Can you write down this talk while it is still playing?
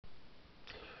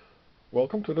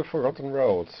Welcome to the Forgotten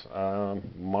Road,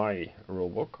 my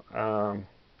rulebook.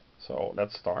 So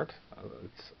let's start.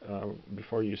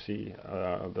 Before you see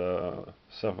the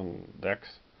 7 decks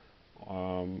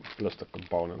plus the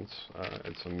components.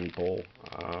 It's a meeple,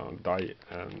 die,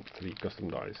 and 3 custom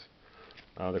dice.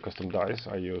 The custom dice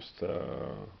I used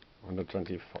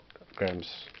 120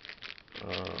 grams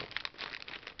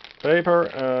paper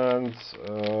and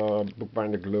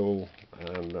bookbinder glue,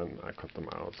 and then I cut them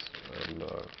out. And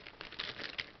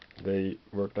they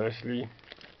work nicely.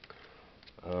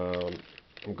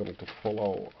 I'm going to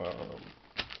follow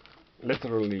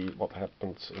literally what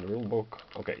happens in the rulebook.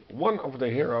 Okay, one of the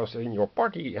heroes in your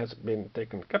party has been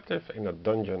taken captive in a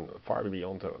dungeon far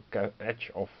beyond the edge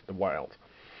of the wild.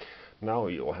 Now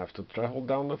you'll have to travel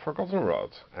down the Forgotten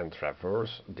Road and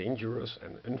traverse dangerous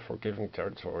and unforgiving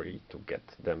territory to get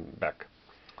them back.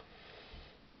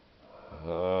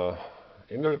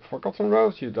 In the Forgotten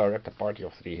Road, you direct a party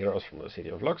of 3 heroes from the City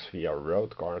of Lux via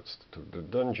road cards to the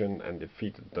dungeon and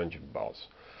defeat the dungeon boss.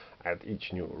 At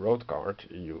each new road card,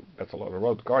 you battle a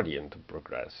road guardian to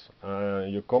progress.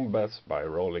 You combat by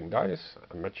rolling dice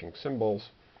and matching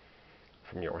symbols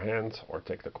from your hand or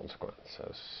take the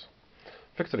consequences.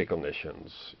 Victory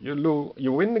conditions.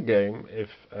 You win the game if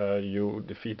you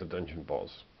defeat the dungeon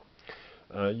boss.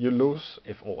 You lose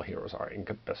if all heroes are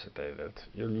incapacitated.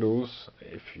 You lose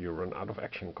if you run out of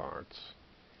action cards.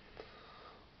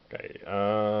 Okay,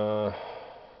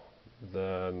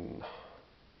 then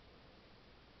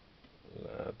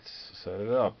let's set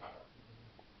it up.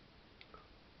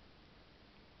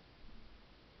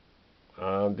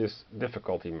 This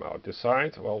difficulty mode.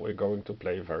 Decide, well, we're going to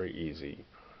play very easy.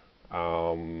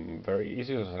 Very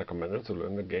easy is recommended to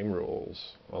learn the game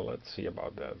rules. Well, let's see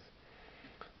about that.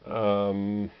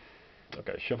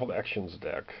 Okay, shuffle the actions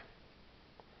deck.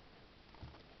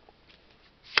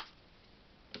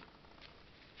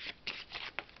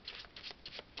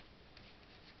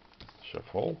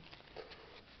 Shuffle.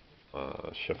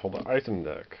 Shuffle the item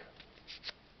deck.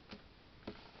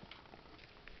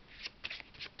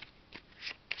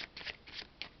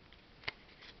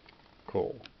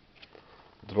 Cool.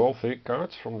 Draw 3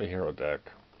 cards from the hero deck.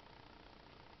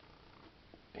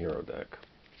 Hero deck.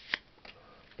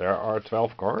 There are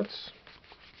 12 cards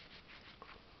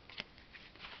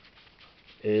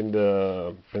in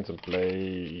the print and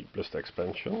play plus the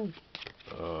expansion,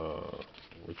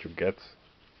 which you get,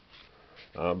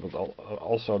 but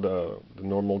also the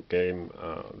normal game,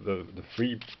 the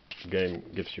free game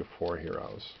gives you 4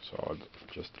 heroes, so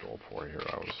I just draw 4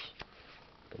 heroes.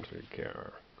 Don't really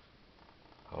care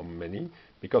how many,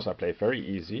 because I play very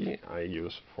easy. I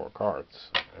use 4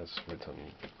 cards as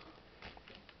written.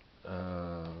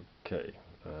 Okay,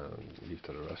 leave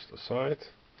the rest aside.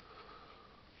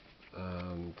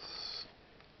 And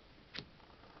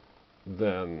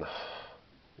then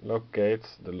locate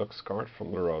the Lux card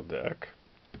from the road deck.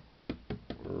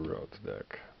 Road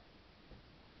deck.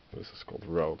 This is called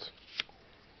road.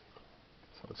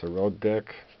 So it's a road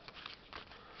deck.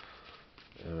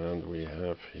 And we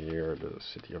have here the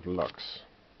City of Lux.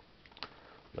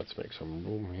 Let's make some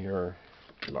room here.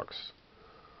 Lux.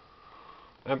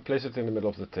 And place it in the middle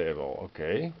of the table.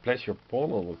 Okay. Place your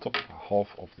pawn on the top half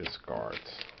of this card.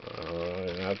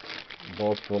 I had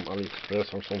bought from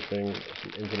AliExpress or something,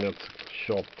 the internet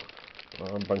shop,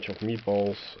 a bunch of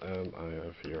meatballs, and I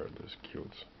have here this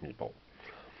cute meatball.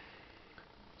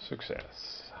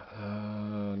 Success.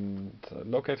 And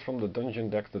locate from the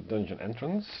dungeon deck the dungeon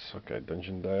entrance. Okay,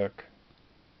 dungeon deck.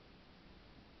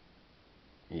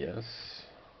 Yes.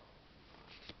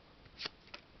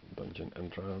 Dungeon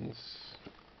entrance.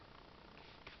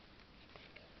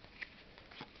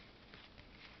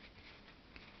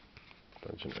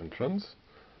 Dungeon entrance.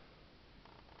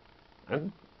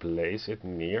 And place it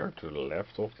near to the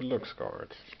left of the Lux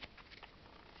card.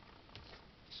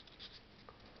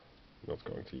 Not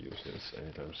going to use this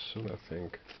anytime soon, I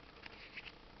think.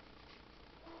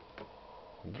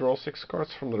 Draw 6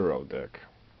 cards from the road deck.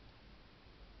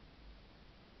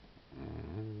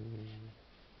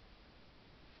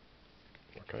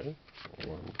 Okay,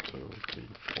 1, 2, 3,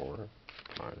 4,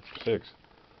 5, 6.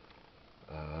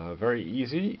 Very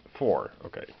easy. 4.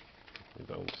 Okay, we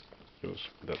don't use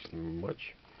that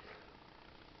much.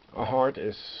 A heart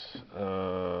is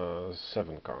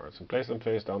 7 cards, and place them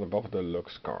face down above the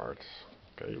Lux cards.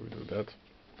 Okay, we do that.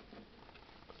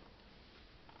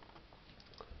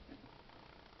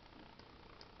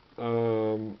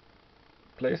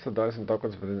 Place the dice and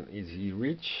tokens within easy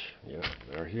reach. Yeah,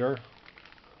 they're here.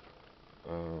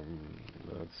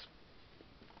 Let's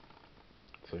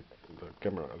take the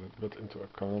camera a little bit into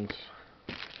account,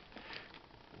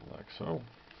 like so.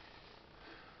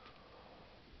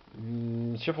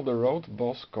 shuffle the road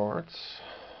boss cards.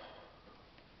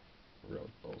 Road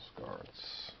boss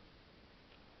cards.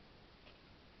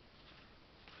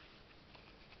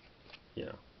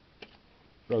 Yeah.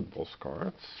 Road boss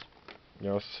cards.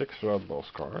 There are 6 road boss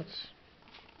cards.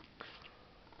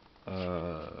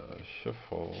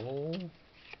 Shuffle.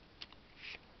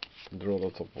 Draw the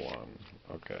top one.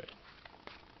 Okay.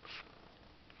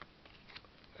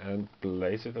 And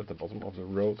place it at the bottom of the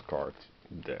road card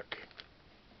deck.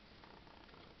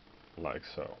 Like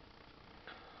so.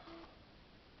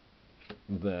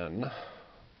 Then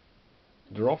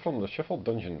draw from the shuffled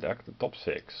dungeon deck the top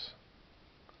 6.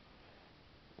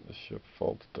 The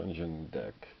shuffled dungeon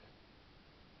deck.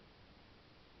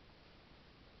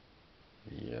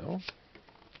 Yeah.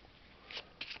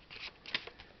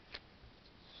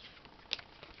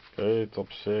 Okay, top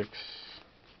 6.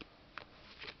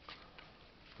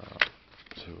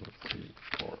 2, 3,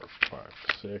 4, 5,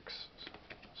 6.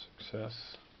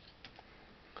 Success.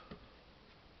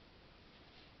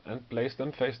 And place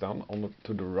them face down on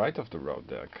to the right of the road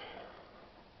deck.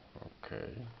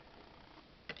 Okay.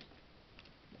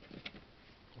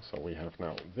 So we have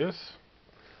now this.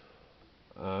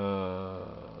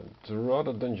 Draw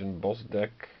the dungeon boss deck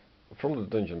from the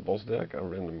dungeon boss deck a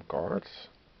random card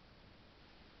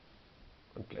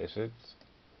and place it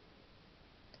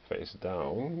face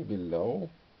down below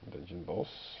dungeon boss.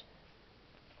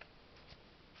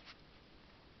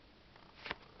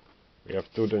 We have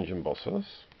 2 dungeon bosses.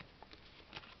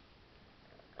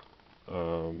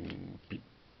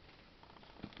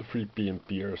 3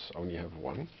 PMPers only have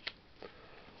 1.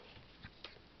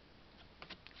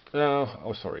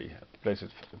 Oh, sorry. Place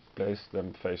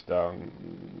them face down.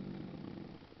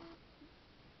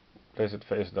 Place it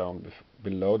face down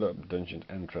below the dungeon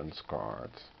entrance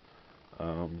card.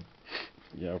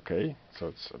 Yeah, okay. So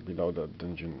it's below the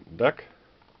dungeon deck.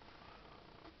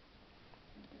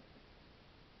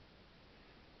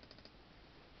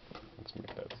 Let's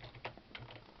make that.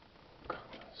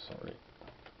 Sorry.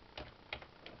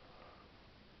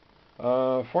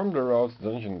 Form the road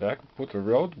dungeon deck. Put the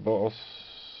road boss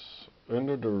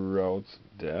under the road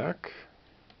deck.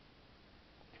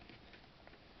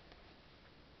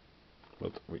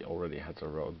 But we already had the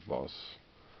road boss.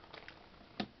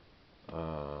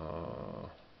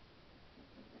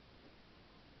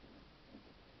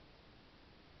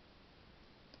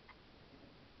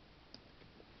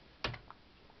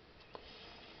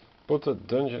 Put the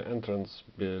dungeon entrance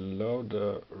below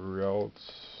the road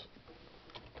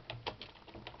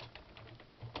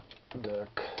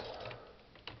deck.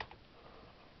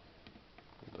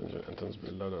 Dungeon entrance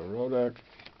below the road deck.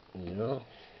 Yeah.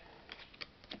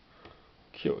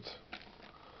 Cute.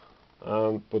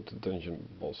 And put the dungeon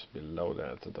boss below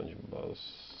that. The dungeon boss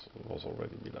was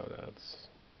already below that.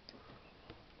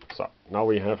 So now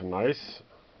we have a nice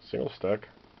single stack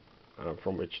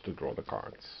from which to draw the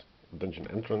cards. Dungeon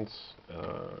entrance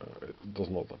it does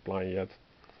not apply yet.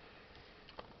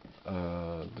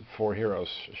 The 4 heroes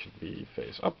should be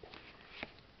face up.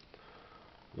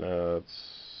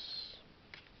 Let's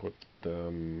put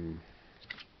them.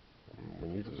 We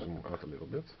need to zoom out a little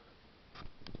bit.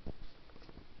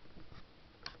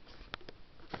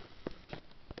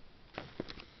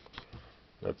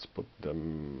 Let's put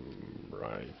them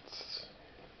right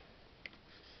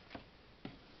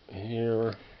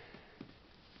here.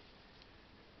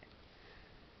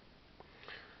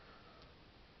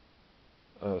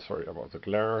 Sorry about the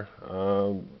glare.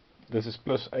 This is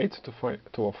 +8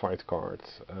 to a fight card.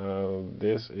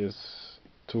 This is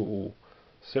 2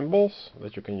 symbols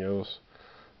that you can use.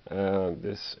 And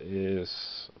this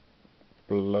is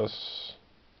plus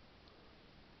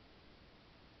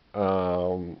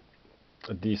a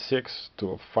d6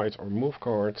 to a fight or move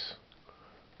card,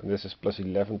 and this is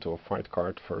 +11 to a fight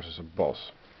card versus a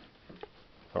boss.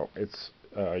 So it's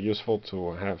useful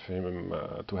to have him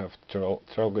to have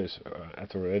Trailbase at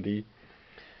the ready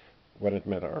when it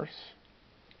matters.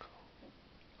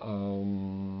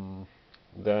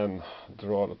 Then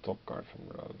draw the top card from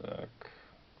the deck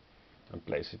and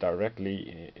place it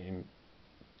directly in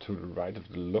to the right of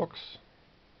the locks.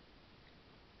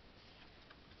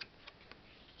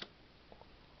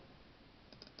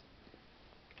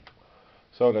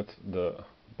 So that the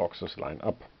boxes line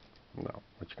up. Now,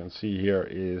 what you can see here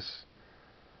is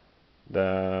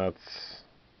that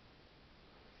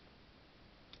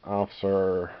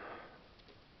after,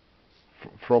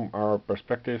 from our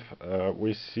perspective,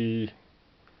 we see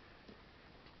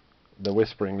the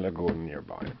Whispering Lagoon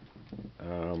nearby.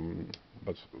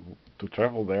 But to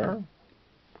travel there,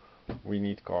 we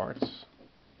need cards.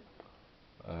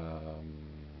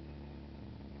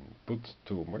 Put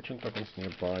 2 merchant tokens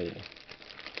nearby.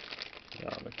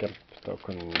 Yeah, the camp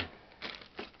token.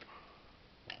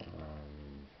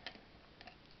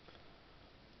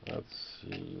 Let's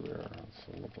see, where it's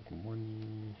a lot of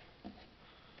money.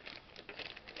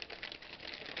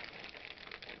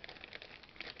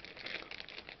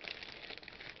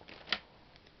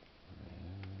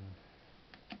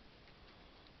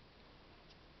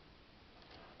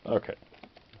 Okay,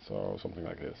 so something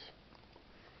like this.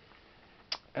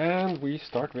 And we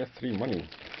start with 3 money,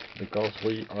 because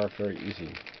we are very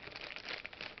easy.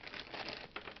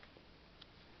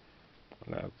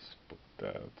 Let's put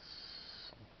that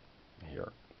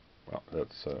here. Well,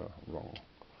 that's wrong.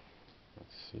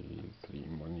 Let's see, 3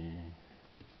 money.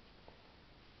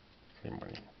 3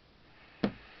 money.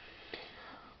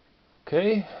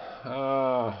 Okay,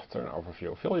 turn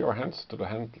overview. Fill your hands to the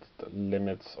hand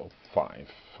limits of 5.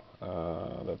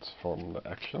 That's from the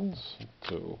actions.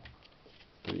 2,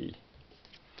 3,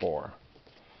 4,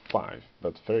 5.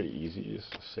 But very easy is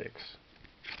 6.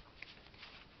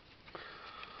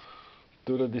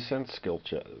 Do the descent skill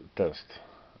test.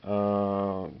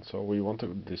 So we want to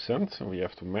descend, and we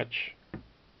have to match.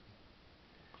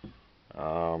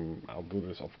 I'll do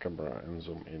this off camera and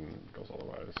zoom in, because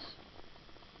otherwise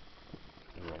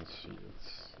you won't see it.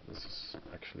 This is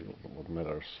actually what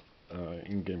matters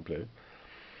in gameplay.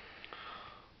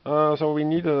 So we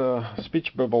need a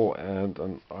speech bubble and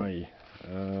an eye,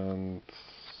 and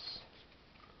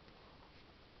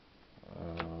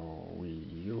we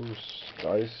use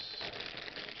dice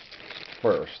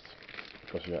first,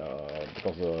 because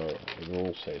the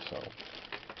rules say so.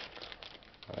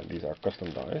 These are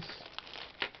custom dice.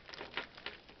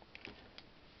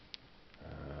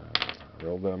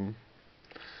 Roll them.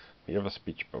 We have a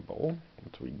speech bubble,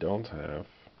 but we don't have.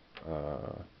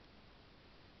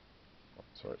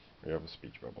 Sorry, we have a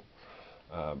speech bubble,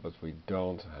 but we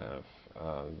don't have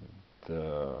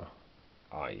the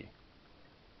eye.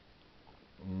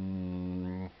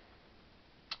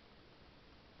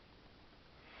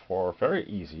 For very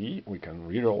easy, we can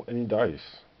reroll any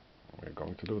dice. We're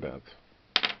going to do that.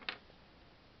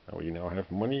 And we now have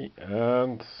money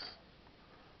and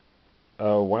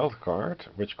a wild card,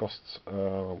 which costs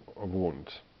a wound.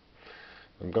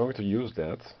 I'm going to use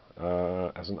that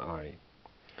as an eye.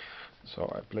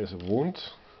 So I place a wound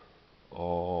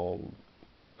on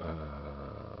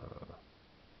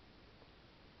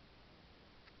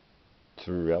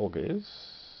Trelgis.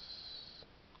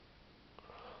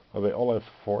 Well, they all have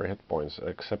 4 hit points,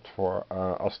 except for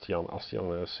Astian.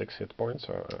 Astian has 6 hit points,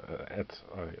 so add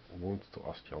a wound to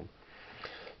Astian.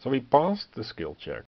 So we passed the skill check.